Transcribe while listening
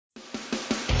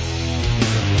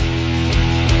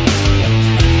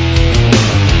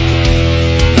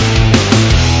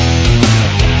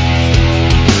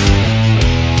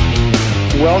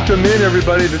Welcome in,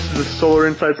 everybody. This is the Solar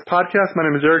Insights Podcast. My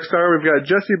name is Eric Starr. We've got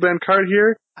Jesse Blancard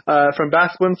here from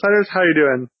Basketball Insiders. How are you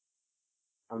doing?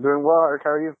 I'm doing well, Eric.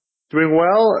 How are you? Doing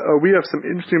well. We have some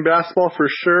interesting basketball for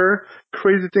sure.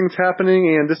 Crazy things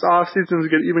happening, and this offseason is going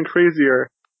to get even crazier.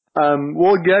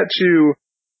 We'll get to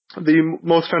the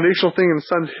most foundational thing in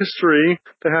Suns history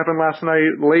that happened last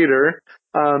night later,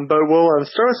 but we'll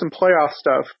start with some playoff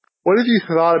stuff. What have you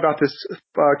thought about this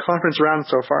conference round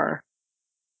so far?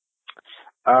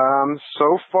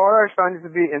 So far I found it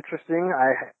to be interesting.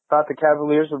 I thought the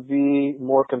Cavaliers would be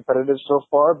more competitive so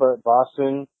far, but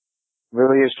Boston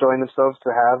really is showing themselves to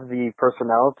have the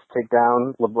personnel to take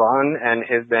down LeBron and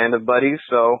his band of buddies.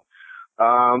 So,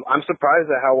 I'm surprised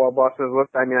at how well Boston has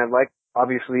looked. I mean, I like,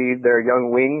 obviously, their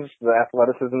young wings, the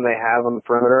athleticism they have on the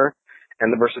perimeter,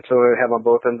 and the versatility they have on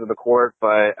both ends of the court,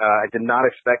 but, I did not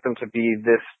expect them to be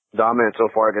this dominant so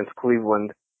far against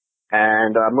Cleveland.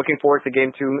 And I'm looking forward to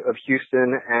Game 2 of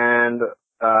Houston and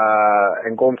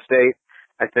Golden State.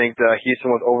 I think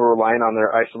Houston was over-reliant on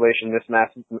their isolation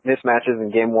mismatches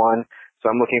in Game 1, so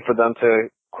I'm looking for them to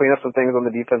clean up some things on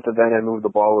the defensive end and move the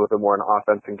ball a little bit more in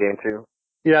offense in Game 2.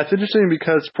 Yeah, it's interesting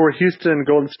because for Houston,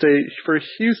 Golden State, the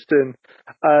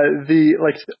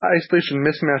isolation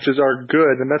mismatches are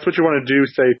good, and that's what you want to do,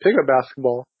 say, pickup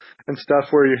basketball and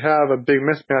stuff where you have a big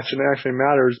mismatch and it actually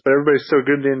matters, but everybody's so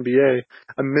good in the NBA,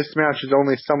 a mismatch is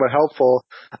only somewhat helpful,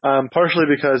 partially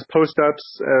because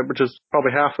post-ups, which is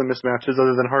probably half the mismatches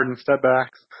other than Harden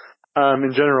step-backs,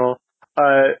 in general,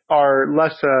 are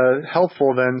less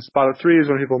helpful than spot-up threes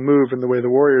when people move in the way the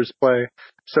Warriors play.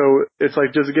 So it's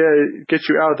like, does it get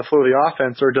you out of the flow of the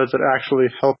offense, or does it actually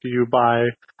help you by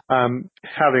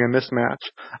having a mismatch?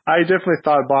 I definitely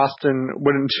thought Boston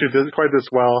wouldn't do quite this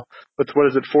well with, what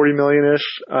is it, $40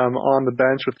 million-ish on the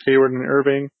bench with Hayward and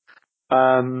Irving.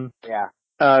 Yeah.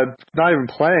 Not even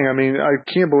playing. I mean, I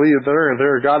can't believe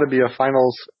there got to be a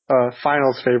finals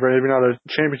favorite, maybe not a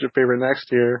championship favorite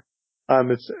next year.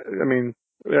 This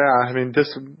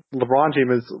LeBron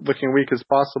team is looking weak as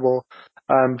possible,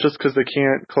 just because they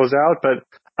can't close out. But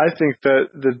I think that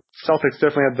the Celtics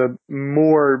definitely have the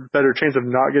better chance of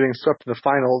not getting swept in the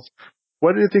finals.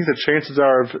 What do you think the chances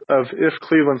are of if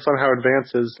Cleveland somehow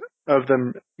advances, of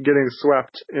them getting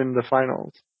swept in the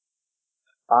finals?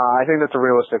 I think that's a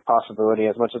realistic possibility.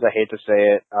 As much as I hate to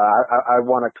say it, I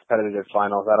want a competitive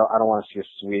finals. I don't want to see a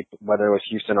sweep, whether it was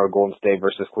Houston or Golden State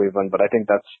versus Cleveland. But I think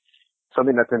that's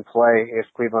something that's in play if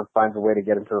Cleveland finds a way to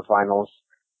get into the finals.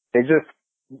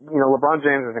 LeBron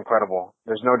James is incredible.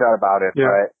 There's no doubt about it.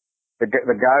 Yeah. But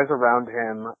the guys around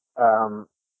him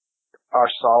are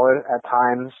solid at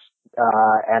times,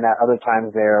 and at other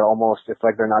times it's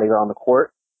like they're not even on the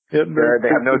court. Yep,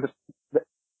 they have no.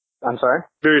 I'm sorry.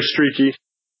 Very streaky.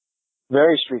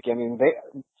 Very streaky. I mean,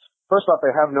 first off,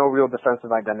 they have no real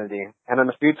defensive identity. And then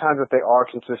the few times that they are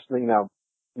consistently,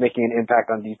 making an impact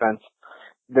on defense,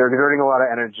 they're exerting a lot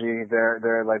of energy.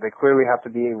 They clearly have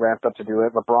to be ramped up to do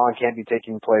it. LeBron can't be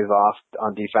taking plays off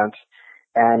on defense.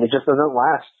 And it just doesn't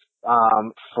last,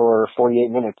 for 48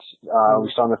 minutes.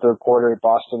 We saw in the third quarter,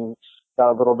 Boston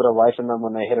got a little bit of life in them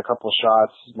when they hit a couple of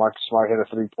shots. Marcus Smart hit a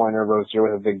three-pointer, Rozier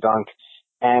with a big dunk.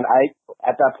 And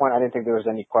at that point, I didn't think there was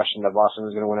any question that Boston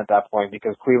was going to win at that point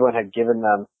because Cleveland had given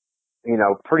them,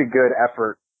 pretty good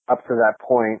effort up to that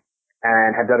point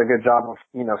and had done a good job of,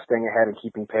 staying ahead and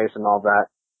keeping pace and all that.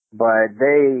 But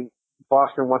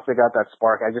Boston, once they got that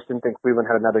spark, I just didn't think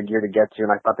Cleveland had another gear to get to, and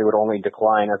I thought they would only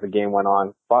decline as the game went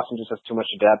on. Boston just has too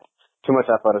much depth, too much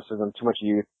athleticism, too much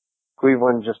youth.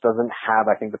 Cleveland just doesn't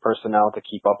have, I think, the personnel to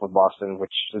keep up with Boston,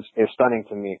 which is stunning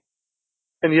to me.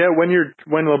 And yet, when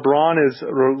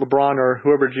LeBron or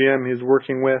whoever GM he's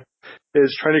working with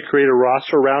is trying to create a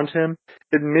roster around him,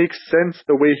 it makes sense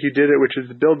the way he did it, which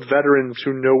is build veterans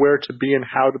who know where to be and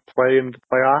how to play in the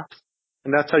playoffs.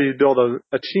 And that's how you build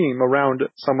a team around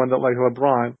someone like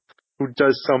LeBron, who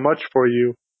does so much for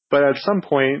you. But at some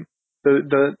point,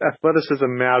 the athleticism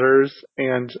matters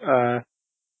and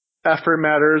effort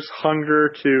matters, hunger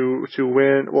to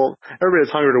win. Well, everybody has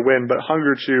hunger to win, but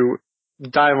hunger to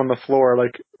dive on the floor.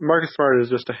 Like, Marcus Smart is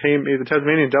just he's a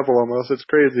Tasmanian devil almost. It's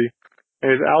crazy.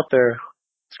 And he's out there.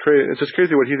 It's crazy. It's just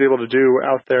crazy what he's able to do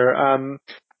out there.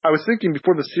 I was thinking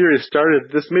before the series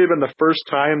started, this may have been the first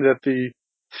time that the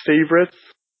favorites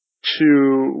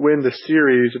to win the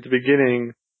series at the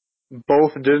beginning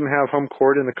both didn't have home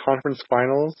court in the conference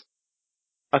finals.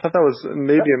 I thought that was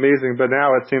maybe amazing, but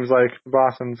now it seems like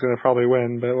Boston's going to probably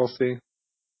win, but we'll see.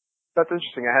 That's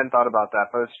interesting. I hadn't thought about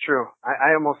that, but it's true.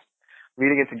 I almost,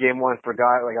 leading into game one,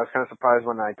 forgot. Like, I was kind of surprised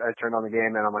when I turned on the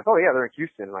game, and I'm like, oh yeah, they're in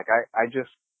Houston. Like, it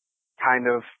just kind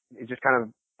of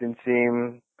didn't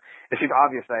seem. it seemed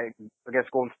obvious that against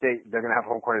Golden State, they're going to have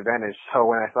home court advantage. So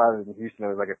when I saw it in Houston,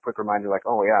 it was like a quick reminder, like,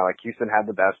 oh yeah, like Houston had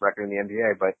the best record in the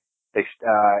NBA, but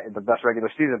the best regular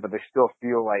season, but they still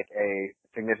feel like a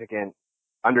significant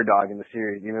underdog in the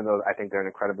series, even though I think they're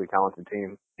an incredibly talented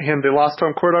team. And they lost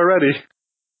home court already.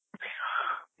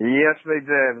 Yes, they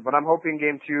did. But I'm hoping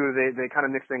game 2, they kind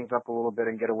of mix things up a little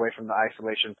bit and get away from the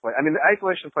isolation play. I mean, the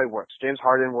isolation play works. James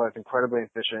Harden was incredibly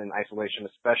efficient in isolation,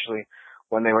 especially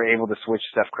when they were able to switch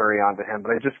Steph Curry onto him.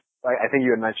 But I think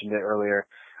you had mentioned it earlier.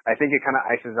 I think it kind of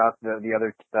ices out the other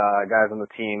guys on the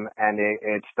team, and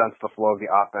it stunts the flow of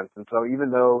the offense. And so even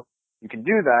though you can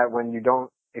do that,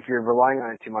 if you're relying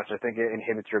on it too much, I think it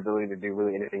inhibits your ability to do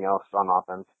really anything else on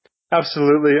offense.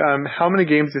 Absolutely. How many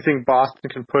games do you think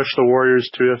Boston can push the Warriors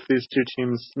to if these two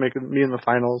teams meet in the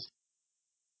finals?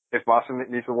 If Boston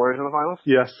meets the Warriors in the finals?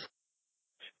 Yes.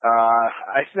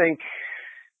 I think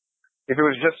if it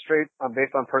was just straight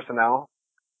based on personnel,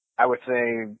 I would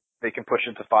say they can push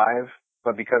it to 5.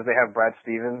 But because they have Brad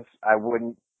Stevens, I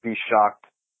wouldn't be shocked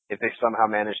if they somehow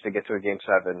managed to get to a game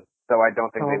 7. Though I don't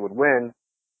think they would win.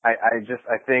 I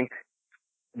think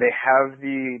they have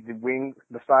the wing,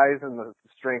 the size and the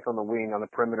strength on the wing on the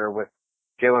perimeter with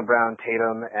Jaylen Brown,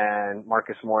 Tatum, and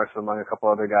Marcus Morris among a couple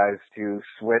other guys to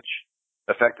switch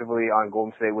effectively on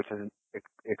Golden State, which is,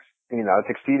 it's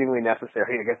exceedingly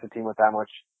necessary against a team with that much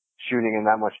shooting and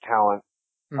that much talent.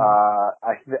 Mm-hmm.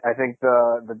 I think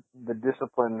the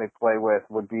discipline they play with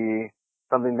would be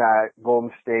something that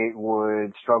Golden State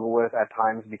would struggle with at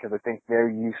times because I think they're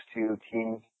used to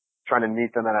teams trying to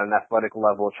meet them at an athletic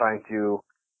level, trying to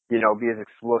be as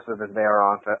explosive as they are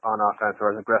on offense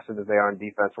or as aggressive as they are on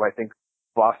defense. So I think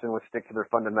Boston would stick to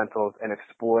their fundamentals and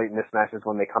exploit mismatches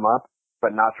when they come up,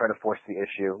 but not try to force the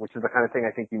issue, which is the kind of thing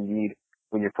I think you need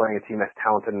when you're playing a team as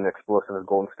talented and explosive as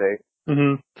Golden State.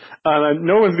 Mm-hmm.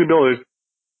 No one's going to be able to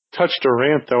touch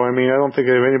Durant, though. I mean, I don't think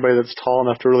they have anybody that's tall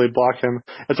enough to really block him.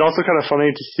 It's also kind of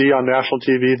funny to see on national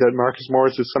TV that Marcus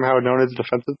Morris is somehow known as a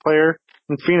defensive player.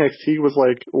 In Phoenix, he was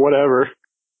like, whatever.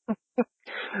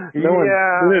 No one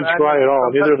didn't try at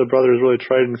all. Neither of the brothers really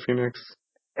tried in Phoenix.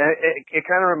 It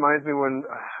kind of reminds me when,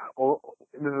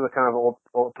 this is a kind of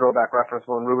old throwback reference,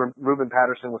 when Ruben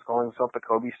Patterson was calling himself the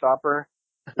Kobe stopper.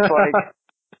 It's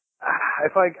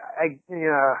like,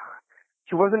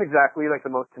 he wasn't exactly like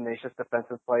the most tenacious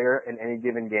defensive player in any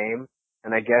given game.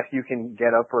 And I guess you can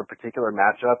get up for a particular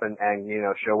matchup and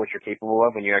show what you're capable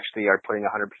of when you actually are putting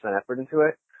 100% effort into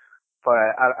it. But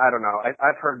I don't know.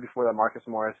 I've heard before that Marcus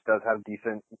Morris does have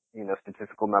decent,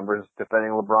 statistical numbers defending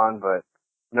LeBron, but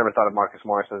I never thought of Marcus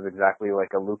Morris as exactly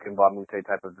like a Luke and Bob Mute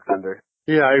type of defender.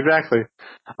 Yeah, exactly.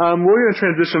 We're going to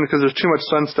transition because there's too much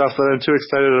Sun stuff that I'm too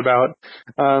excited about.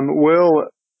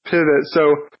 We'll pivot.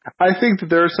 So I think that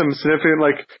there's some significant,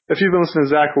 like, if you've been listening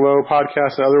to Zach Lowe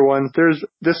podcast and other ones,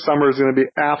 this summer is going to be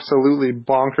absolutely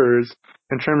bonkers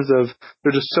in terms of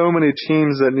there's just so many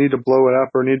teams that need to blow it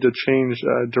up or need to change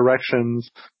directions,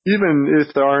 even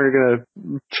if they aren't going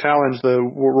to challenge the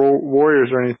Warriors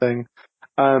or anything.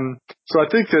 So I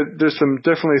think that there's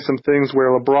definitely some things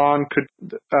where LeBron could,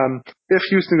 if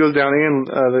Houston goes down and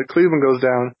the Cleveland goes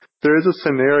down, there is a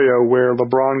scenario where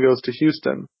LeBron goes to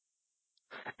Houston.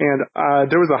 And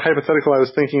there was a hypothetical I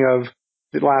was thinking of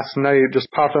last night, just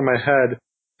popped in my head,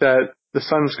 that the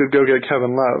Suns could go get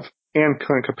Kevin Love and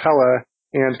Clint Capella,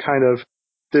 and kind of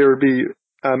it would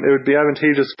be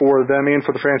advantageous for them and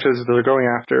for the franchises that they're going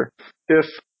after. If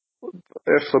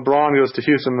LeBron goes to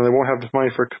Houston, then they won't have the money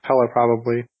for Capella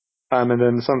probably, and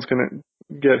then the Suns can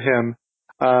get him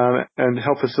and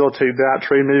help facilitate that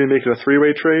trade, maybe make it a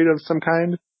 3-way trade of some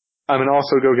kind, and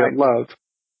also go get Love.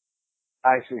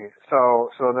 I see. So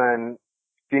then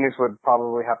Phoenix would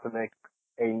probably have to make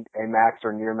a max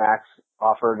or near max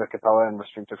offer to Capella and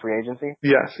restricted free agency?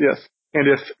 Yes. And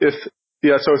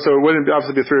so it wouldn't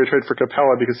obviously be a 3-way trade for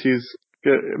Capella because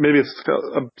maybe it's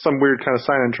some weird kind of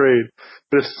sign and trade.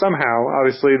 But if somehow,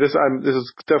 obviously, this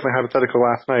is definitely hypothetical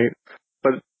last night,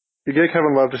 but you get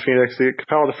Kevin Love to Phoenix, you get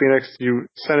Capella to Phoenix, you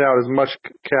send out as much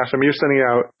cash. I mean, you're sending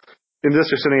out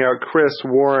Chris,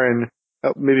 Warren,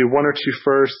 maybe 1 or 2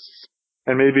 firsts,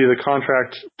 and maybe the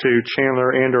contract to Chandler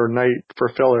and or Knight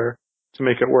for filler to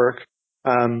make it work.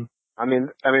 I mean,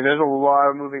 there's a lot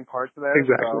of moving parts there.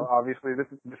 Exactly. So obviously, this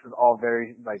is all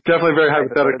very definitely very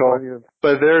hypothetical.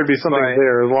 But there would be something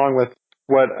there, along with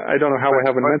what I don't know how we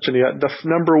haven't mentioned yet. The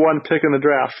number 1 pick in the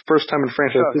draft, first time in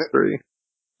franchise history.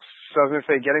 So I was going to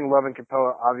say, getting Love and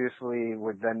Capella obviously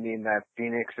would then mean that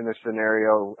Phoenix in this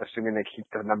scenario, assuming they keep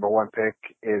the number 1 pick,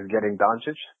 is getting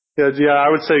Doncic. Yeah, I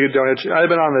would say Doncic. I've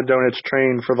been on the Doncic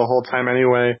train for the whole time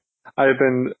anyway. I've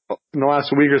been in the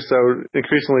last week or so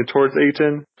increasingly towards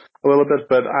Ayton a little bit,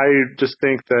 but I just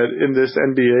think that in this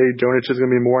NBA, Doncic is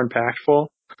going to be more impactful.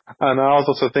 And I was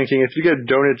also thinking if you get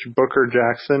Doncic, Booker,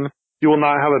 Jackson, you will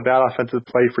not have a bad offensive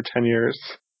play for 10 years.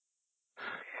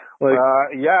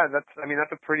 Yeah,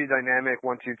 that's a pretty dynamic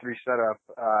 1-2-3 setup.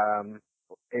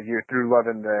 If you're through Love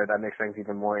in there, that makes things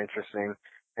even more interesting.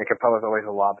 And Capella's always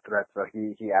a lob threat, so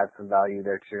he adds some value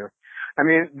there too. I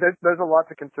mean, there's a lot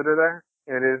to consider there.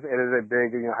 It is a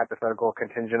big, hypothetical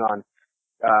contingent on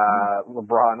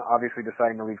LeBron obviously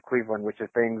deciding to leave Cleveland, which if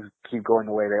things keep going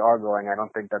the way they are going, I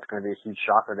don't think that's going to be a huge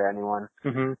shocker to anyone.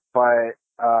 Mm-hmm. But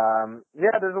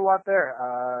yeah, there's a lot there.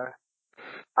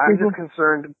 I'm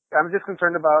just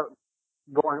concerned about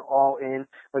going all in.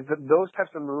 Like those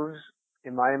types of moves,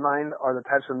 in my mind, are the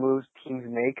types of moves teams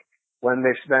make when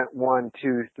they've spent 1,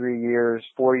 2, 3 years,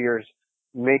 4 years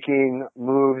making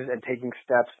moves and taking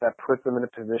steps that put them in a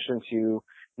position to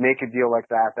make a deal like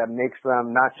that makes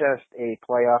them not just a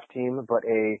playoff team, but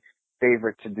a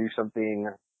favorite to do something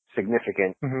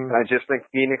significant. Mm-hmm. And I just think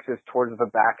Phoenix is towards the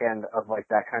back end of like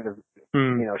that kind of,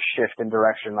 shift in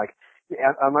direction. Like,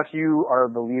 unless you are a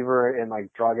believer in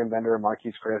like Dragan Bender,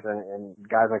 Marquise Chris, and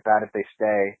guys like that, if they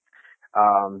stay,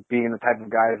 being the type of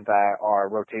guys that are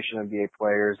rotation NBA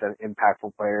players and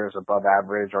impactful players above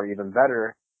average or even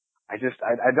better, I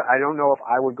don't know if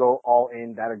I would go all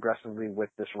in that aggressively with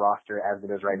this roster as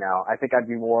it is right now. I think I'd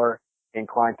be more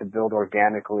inclined to build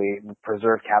organically,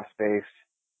 preserve cap space,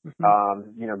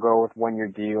 go with 1-year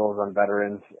deals on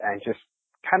veterans and just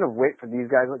kind of wait for these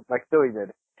guys like Philly did.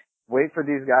 Wait for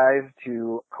these guys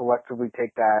to collectively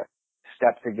take that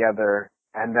step together,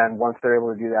 and then once they're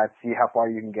able to do that, see how far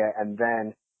you can get, and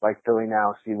then, like Philly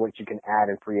now, see what you can add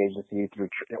in free agency through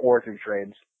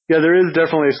trades. Yeah, there is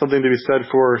definitely something to be said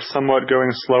for somewhat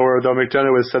going slower, though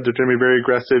McDonough has said they're going to be very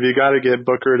aggressive. You got to get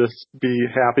Booker to be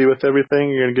happy with everything.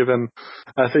 You're going to give him,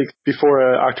 I think, before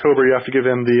October, you have to give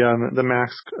him the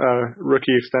max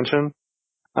rookie extension.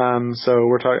 So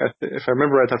we're talking, if I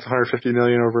remember right, that's $150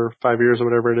 million over 5 years or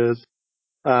whatever it is.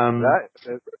 I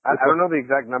don't know the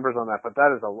exact numbers on that, but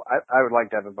that is I would like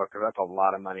Devin Booker. That's a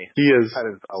lot of money. He is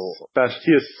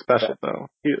special, though.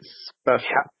 He is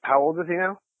special. How old is he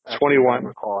now?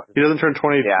 21. He doesn't turn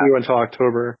 22 until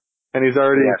October, and he's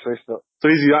already. Yeah, so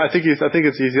he's. I think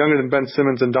he's younger than Ben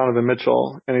Simmons and Donovan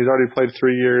Mitchell, and he's already played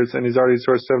 3 years, and he's already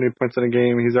scored 70 points in a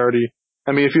game. He's already.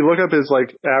 I mean, if you look up his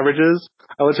like averages,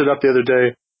 I looked it up the other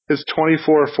day. His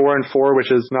 24, 4 and 4,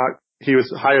 which is not. He was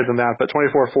higher than that, but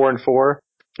 24, 4 and 4.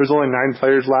 There's only 9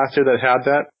 players last year that had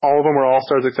that. All of them were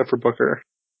all-stars except for Booker.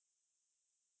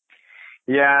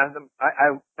 Yeah,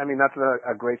 I mean that's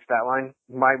a great stat line.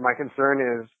 My concern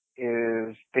is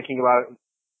thinking about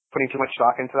putting too much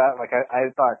stock into that. Like I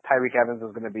thought Tyreke Evans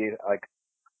was going to be like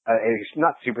a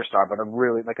not superstar, but a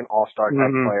really like an all-star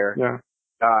type player. Yeah.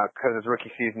 Because his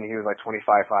rookie season he was like 25,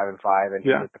 5 and 5, and he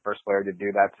was the first player to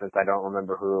do that since I don't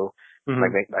remember who.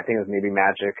 Like I think it was maybe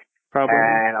Magic. Probably.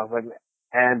 And I was like,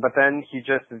 but then his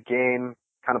game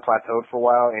kind of plateaued for a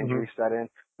while. Injuries set in.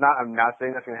 I'm not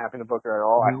saying that's going to happen to Booker at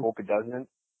all. I hope it doesn't.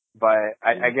 But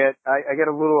I get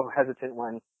a little hesitant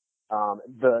when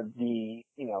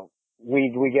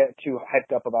we get too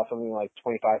hyped up about something like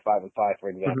 25, 5 and 5, for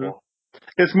example.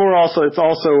 It's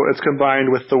it's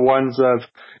combined with the ones of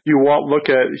you won't look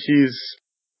at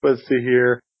let's see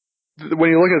here. When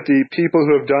you look at the people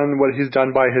who have done what he's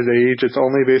done by his age, it's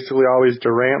only basically always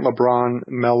Durant, LeBron,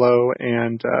 Melo,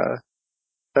 and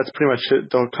that's pretty much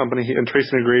it. The company, and Tracy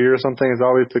McGrady or something is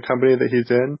always the company that he's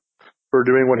in for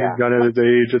doing what he's done at his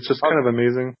age. It's just kind of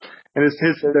amazing. And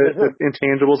the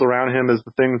intangibles around him is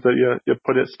the things that you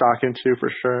put it stock into for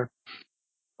sure.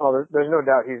 Oh, there's no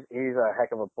doubt he's a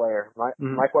heck of a player.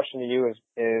 My question to you is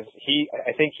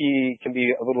I think he can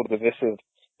be a little divisive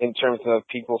in terms of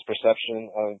people's perception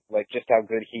of like just how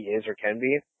good he is or can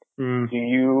be. Do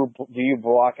you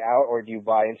block out or do you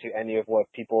buy into any of what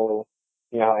people,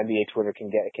 NBA Twitter can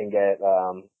get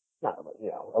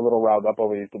a little riled up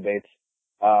over these debates?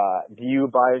 Do you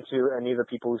buy into any of the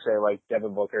people who say like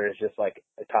Devin Booker is just like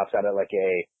tops out at like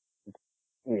a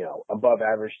above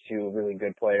average to really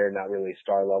good player, not really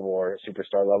star level or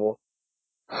superstar level?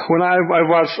 When I've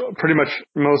watched pretty much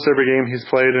most every game he's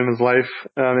played in his life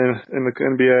in the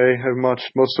NBA, I've watched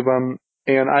most of them,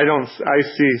 and I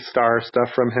see star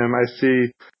stuff from him. I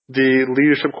see the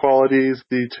leadership qualities,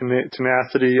 the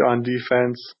tenacity on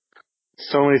defense,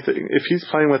 so many things. If he's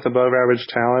playing with above average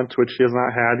talent, which he has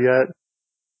not had yet,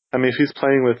 I mean, if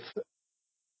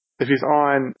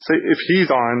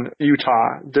he's on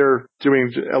Utah, they're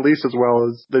doing at least as well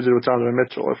as they did with Donovan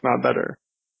Mitchell, if not better.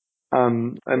 I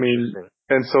mean,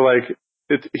 and so like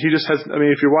he just has. I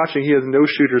mean, if you're watching, he has no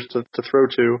shooters to throw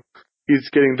to. He's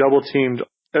getting double teamed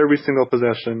every single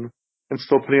possession and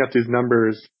still putting up these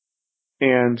numbers.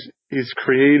 And he's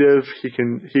creative.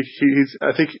 He's.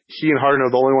 I think he and Harden are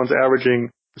the only ones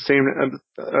averaging the same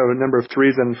number of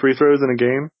threes and free throws in a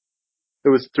game. It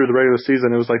was through the regular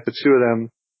season. It was like the two of them.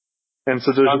 And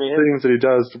so there's things that he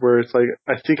does where it's like,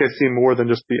 I think I see more than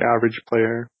just the average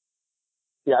player.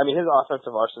 Yeah, I mean, his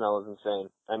offensive arsenal is insane.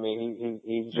 I mean,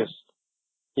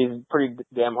 he's pretty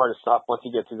damn hard to stop once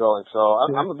he gets it going. So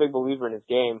I'm a big believer in his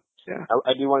game. Yeah.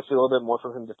 I do want to see a little bit more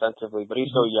from him defensively, but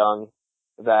he's so young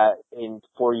that in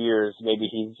 4 years, maybe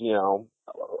he's, you know,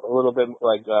 a little bit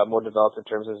like more developed in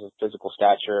terms of his physical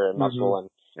stature and muscle and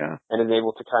is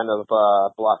able to kind of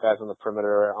block guys on the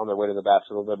perimeter on their way to the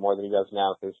basket a little bit more than he does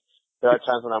now, because there are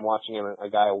times when I'm watching him and a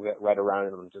guy will get right around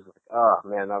him and I'm just like, oh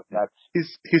man, that's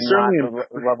he's certainly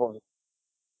level.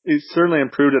 He's certainly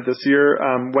improved it this year.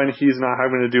 When he's not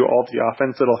having to do all the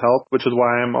offense, it'll help, which is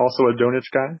why I'm also a Doncic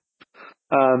guy.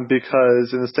 Because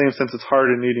in the same sense, it's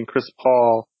hard in needing Chris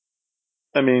Paul.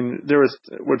 I mean,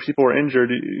 when people were injured,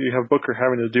 you have Booker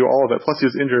having to do all of it. Plus, he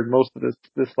was injured most of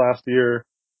this last year.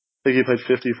 I think he played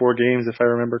 54 games, if I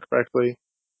remember correctly.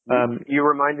 You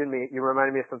reminded me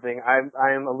of something.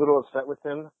 I am a little upset with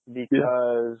him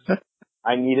because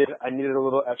I needed a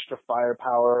little extra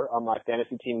firepower on my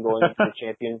fantasy team going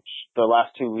into the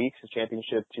last 2 weeks, the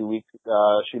championship 2 week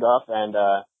shoot off, and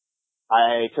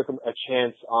I took a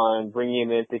chance on bringing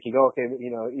him in, thinking, oh, okay,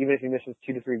 you know, even if he misses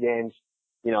 2 to 3 games,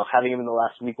 you know, having him in the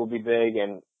last week will be big,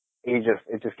 and it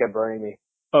just kept burning me.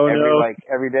 Oh no!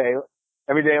 Every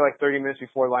day, like 30 minutes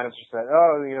before lineups were set,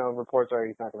 oh, you know, reports are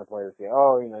he's not going to play this year.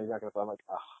 Oh, you know, he's not going to play. I'm like,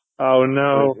 oh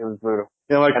no! It was brutal.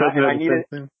 Yeah, like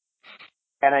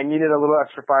and I needed a little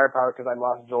extra firepower because I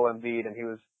lost Joel Embiid and he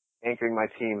was anchoring my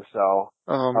team, so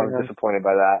I was disappointed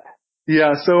by that.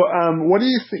 Yeah. So, what do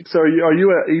you think? So, are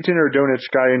you a Ayton or Doncic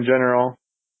guy in general?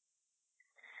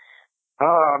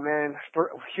 Oh man,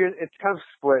 here it's kind of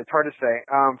split. It's hard to say.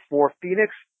 For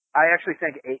Phoenix, I actually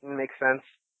think Ayton makes sense.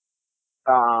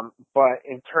 But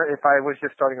if I was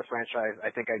just starting a franchise, I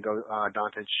think I'd go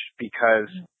Doncic because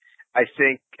I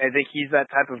think he's that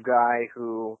type of guy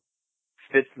who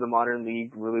fits the modern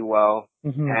league really well.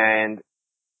 And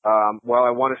while I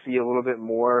want to see a little bit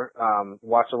more,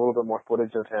 watch a little bit more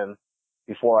footage of him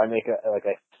before I make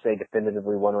I say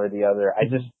definitively one or the other,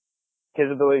 his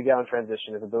ability to get on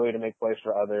transition, his ability to make plays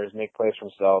for others, make plays for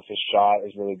himself, his shot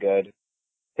is really good.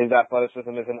 His athleticism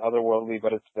isn't otherworldly,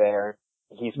 but it's there.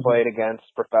 He's played against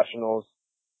professionals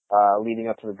leading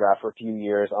up to the draft for a few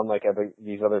years, unlike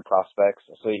these other prospects.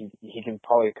 So he can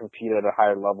probably compete at a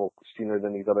higher level sooner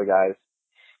than these other guys.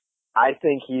 I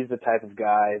think he's the type of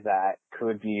guy that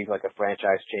could be like a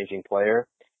franchise-changing player,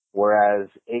 whereas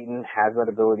Ayton has that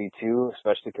ability too,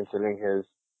 especially considering his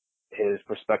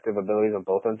prospective abilities on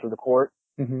both ends of the court.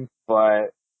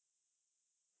 But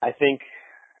I think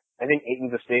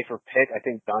Ayton's a safer pick. I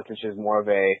think Doncic is more of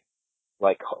a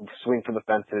like swing for the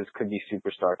fences, could be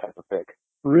superstar type of pick.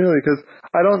 Really? Because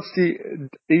I don't see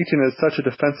Ayton as such a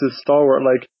defensive stalwart.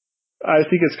 Like, I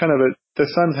think it's kind of the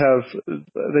Suns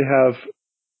have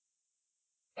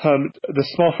the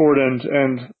small forward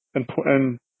and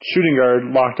shooting guard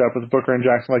locked up with Booker and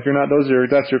Jackson. Like,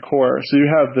 that's your core. So you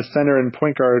have the center and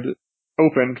point guard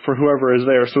open for whoever is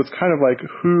there. So it's kind of like,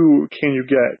 who can you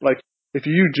get? Like, if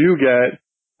you do get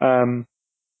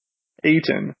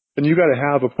Ayton, then you got to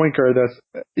have a point guard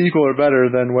that's equal or better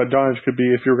than what Doncic could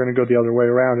be if you were going to go the other way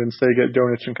around and say get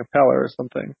Doncic and Capella or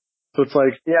something. So it's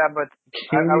like, yeah, but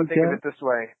I would think of it this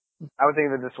way.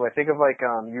 Think of like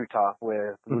Utah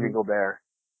with Rudy Gobert.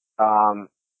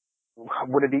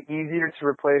 Would it be easier to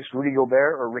replace Rudy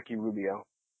Gobert or Ricky Rubio?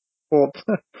 Well,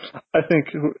 I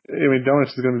mean,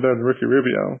 Doncic is going to be better than Ricky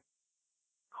Rubio.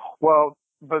 Well,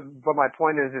 but my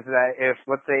point is that if,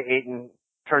 let's say, Ayton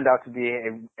turned out to be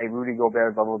a Rudy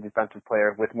Gobert level defensive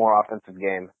player with more offensive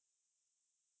game,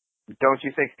 don't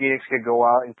you think Phoenix could go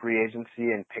out in free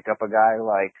agency and pick up a guy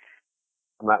like,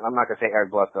 I'm not gonna say Eric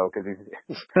Bledsoe because he's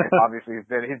obviously he's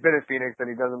been in Phoenix and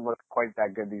he doesn't look quite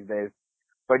that good these days.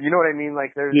 But you know what I mean?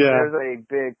 Like there's a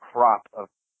big crop of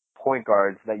point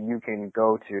guards that you can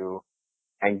go to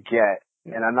and get.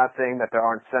 And I'm not saying that there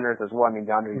aren't centers as well. I mean,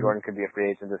 DeAndre Jordan could be a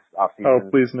free agent this offseason. Oh,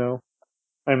 please no.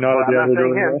 I'm not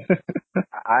saying him.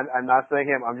 I'm not saying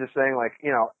him. I'm just saying, like,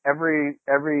 you know, every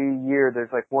year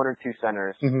there's like 1 or 2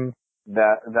 centers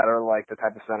that are like the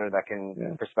type of center that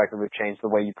can prospectively change the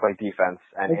way you play defense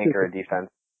and anchor a defense.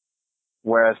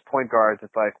 Whereas point guards,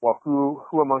 it's like, well,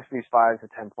 who amongst these 5 to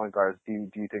 10 point guards do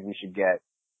you think we should get?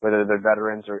 Whether they're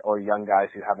veterans or young guys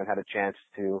who haven't had a chance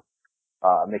to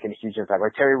making a huge impact.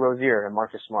 Like Terry Rozier and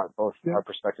Marcus Smart, both are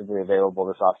prospectively available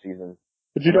this offseason.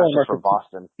 But you don't want Marcus,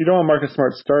 Boston. You don't want Marcus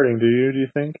Smart starting, do you? Do you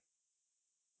think?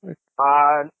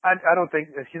 I don't think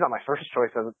he's not my first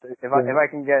choice. If I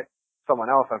can get someone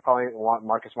else, I probably want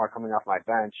Marcus Smart coming off my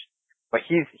bench. But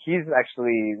he's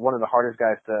actually one of the hardest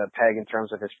guys to peg in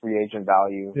terms of his free agent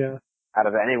value out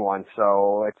of anyone.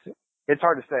 So it's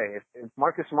hard to say. If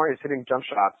Marcus Smart is hitting jump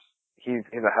shots, he's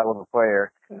a hell of a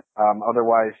player.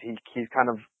 Otherwise, he's kind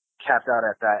of capped out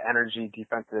at that energy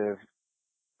defensive,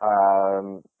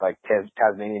 like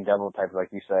Tasmanian devil type,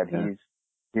 like you said. Yeah.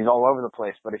 He's all over the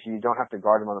place, but if you don't have to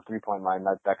guard him on the 3-point line,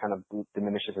 that kind of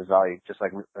diminishes his value, just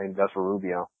like it does for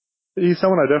Rubio. He's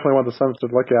someone I definitely want the Suns to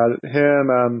look at.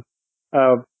 Him,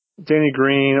 Danny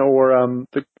Green, or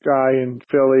the guy in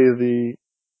Philly,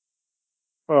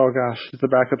 he's the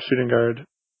backup shooting guard.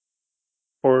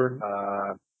 Or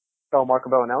Marco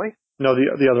Bellinelli? No,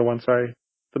 the other one, sorry.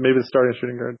 Maybe the starting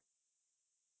shooting guard.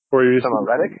 Or you're talking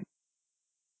about Redick?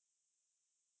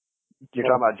 You're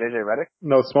talking about JJ Redick?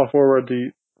 No, small forward.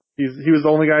 He was the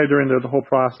only guy during the whole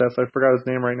process. I forgot his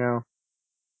name right now.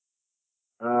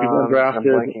 He's undrafted. I'm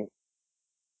blanking.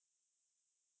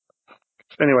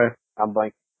 Anyway. I'm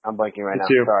blanking right now.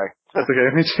 Too. Sorry. That's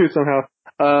okay. Me too, somehow.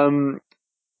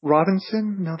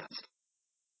 Robinson? No, that's...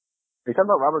 Are you talking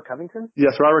about Robert Covington?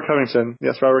 Yes, Robert Covington.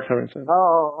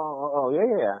 Oh,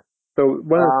 yeah. So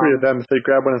one of the three of them, if they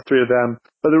grab one of the three of them.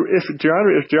 But if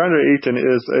DeAndre Ayton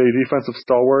is a defensive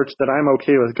stalwart, then I'm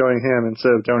okay with going him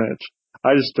instead of Doncic.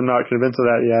 I just am not convinced of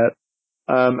that yet.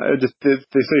 They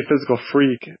say physical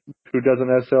freak who doesn't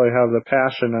necessarily have the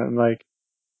passion, and that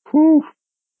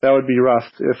would be rough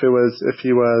if he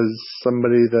was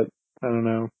somebody that, I don't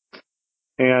know.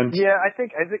 And yeah, I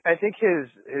think his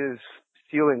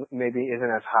ceiling maybe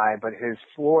isn't as high, but his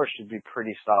floor should be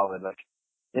pretty solid. Like,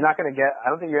 you're not going to I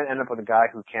don't think you're going to end up with a guy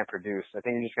who can't produce. I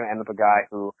think you're just going to end up with a guy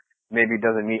who maybe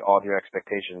doesn't meet all of your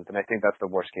expectations. And I think that's the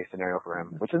worst case scenario for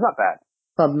him, which is not bad.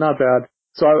 Not bad.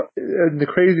 So the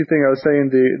crazy thing I was saying,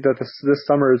 that this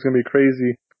summer is going to be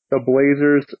crazy. The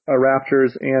Blazers,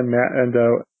 Raptors, and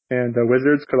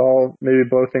Wizards could all maybe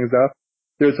blow things up.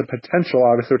 There's a potential,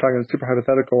 obviously we're talking super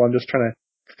hypothetical. I'm just trying to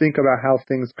think about how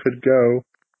things could go.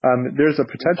 There's a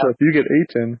potential if you get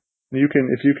Ayton,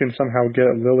 if you can somehow get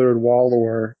Lillard, Wall,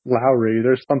 or Lowry,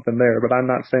 there's something there, but I'm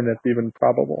not saying that's even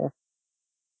probable.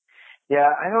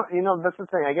 Yeah, that's the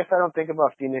thing. I guess I don't think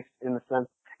about Phoenix in the sense,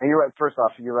 and you're right, first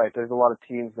off, you're right, there's a lot of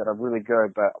teams that are really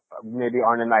good, but maybe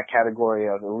aren't in that category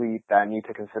of elite that need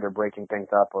to consider breaking things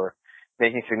up or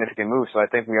making significant moves. So I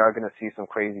think we are going to see some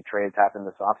crazy trades happen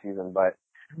this offseason, but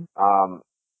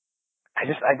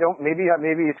maybe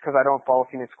it's because I don't follow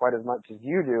Phoenix quite as much as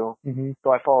you do,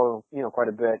 so I follow, quite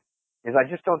a bit. I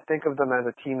just don't think of them as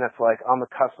a team that's like on the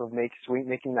cusp of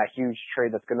making that huge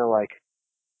trade that's gonna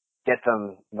get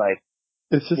them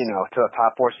to a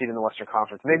top 4 seed in the Western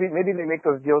Conference. Maybe they make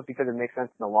those deals because it makes sense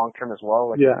in the long term as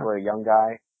well. For a young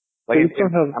guy, I'm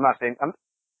not saying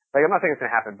it's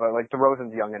gonna happen, but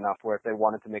DeRozan's young enough where if they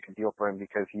wanted to make a deal for him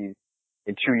because he's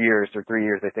in 2 years or 3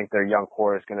 years, they think their young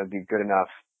core is gonna be good enough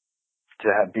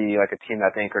to be like a team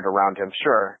that's anchored around him.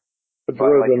 Sure, but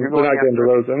DeRozan, they're not getting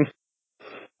DeRozan.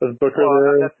 That's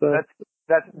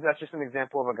just an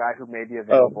example of a guy who may be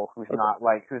available, who's not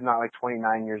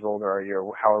 29 years old or a year.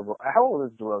 How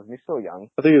old is DeRozan? He's still young.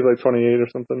 I think he's 28 or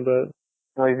something, but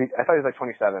no, I thought he was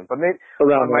 27. But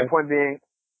my point being,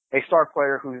 a star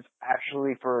player who's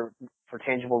actually for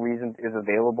tangible reasons is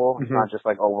available. It's not just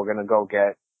we're gonna go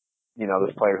get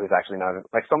this player who's actually not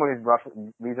someone who's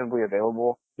reasonably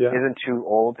available, isn't too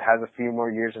old, has a few more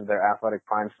years of their athletic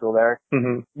prime still there.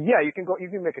 Yeah, you can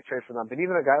make a trade for them. But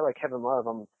even a guy like Kevin Love,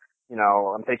 I'm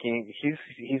thinking he's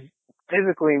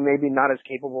physically maybe not as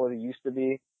capable as he used to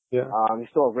be. Yeah. He's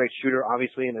still a great shooter,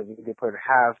 obviously, and a good player to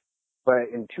have. But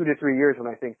in 2 to 3 years, when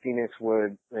I think Phoenix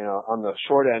would, on the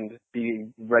short end,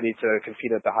 be ready to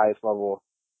compete at the highest level,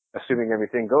 assuming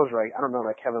everything goes right, I don't know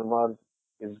that Kevin Love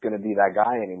is going to be that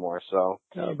guy anymore. So,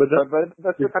 but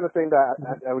that's the kind of thing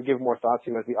that I would give more thought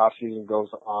to as the off season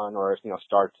goes on, or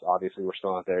starts. Obviously, we're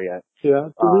still not there yet. Yeah.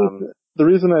 The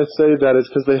reason I say that is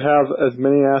because they have as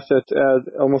many assets as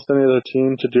almost any other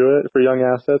team to do it for young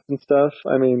assets and stuff.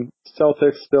 I mean,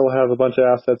 Celtics still have a bunch of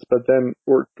assets, but then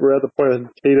we're at the point of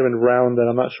Tatum and Brown that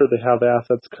I'm not sure they have the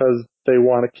assets because they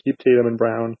want to keep Tatum and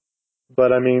Brown.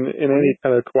 But I mean, in any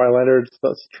kind of Kawhi Leonard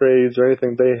trades or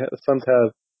anything, Suns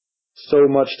have so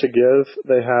much to give.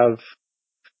 They have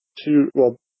 2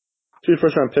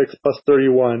 first-round picks plus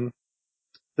 31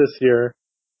 this year.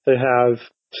 They have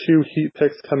 2 Heat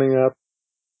picks coming up,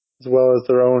 as well as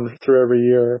their own through every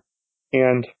year,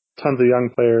 and tons of young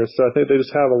players. So I think they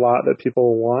just have a lot that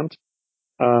people want.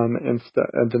 and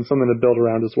then something to build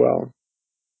around as well.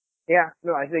 Yeah,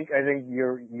 no, I think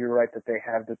you're right that they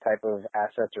have the type of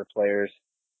assets or players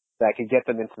that could get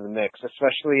them into the mix,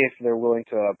 especially if they're willing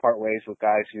to part ways with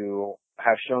guys who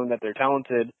have shown that they're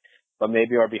talented, but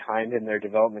maybe are behind in their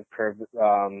development curve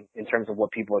in terms of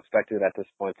what people expected at this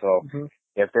point. So Mm-hmm.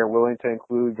 if they're willing to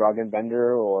include Dragan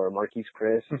Bender or Marquise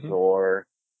Chris Mm-hmm. or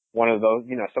one of those,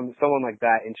 someone like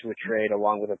that into a trade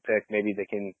along with a pick, maybe they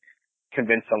can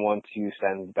convince someone to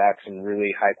send back some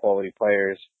really high quality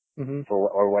players Mm-hmm.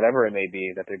 or whatever it may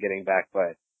be that they're getting back.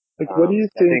 But Like, what do you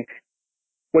I think? think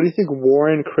What do you think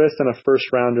Warren, Chris, and a first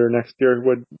rounder next year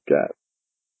would get?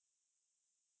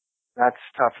 that's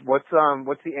tough. What's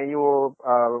the annual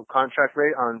contract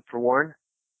rate for Warren?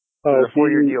 Oh, It's a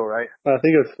 4-year deal, right? I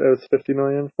think it was $50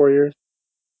 million, 4 years.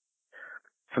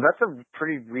 So that's a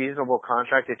pretty reasonable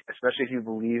contract, especially if you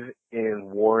believe in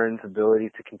Warren's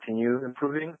ability to continue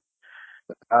improving.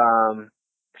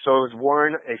 So is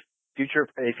Warren a future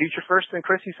first in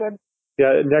Chris, you said?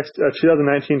 Yeah, next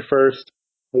 2019 first,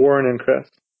 Warren and Chris.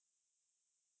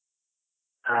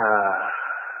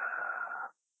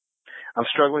 I'm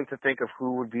struggling to think of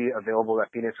who would be available that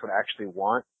Phoenix would actually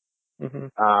want. Mm-hmm.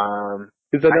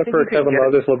 Is that I enough think for you could Kevin get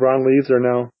Love if LeBron leaves or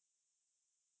no?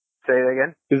 Say it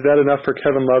again? Is that enough for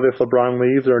Kevin Love if LeBron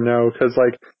leaves or no? Because,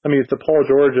 it's the Paul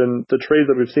George and the trades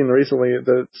that we've seen recently,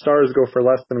 the stars go for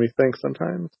less than we think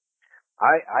sometimes.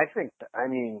 I think,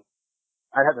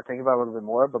 I'd have to think about it a little bit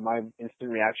more, but my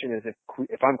instant reaction is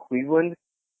if I'm Cleveland,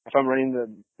 if I'm running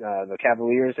the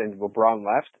Cavaliers and LeBron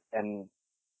left, and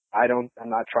I'm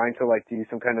not trying to do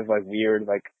some kind of weird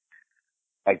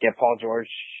get Paul George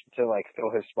to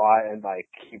fill his spot and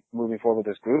keep moving forward with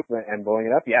this group and blowing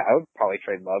it up. Yeah, I would probably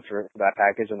trade Love for that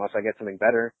package unless I get something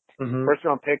better. Mm-hmm. First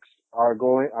round picks are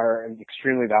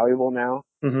extremely valuable now.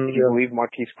 Mm-hmm, If you believe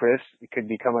Marquise Chris could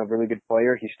become a really good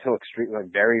player, he's still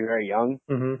very, very young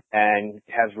mm-hmm. and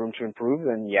has room to improve.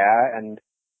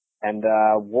 And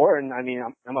Warren,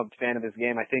 I'm a fan of his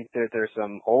game. I think that there's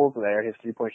some holes there. His 3-point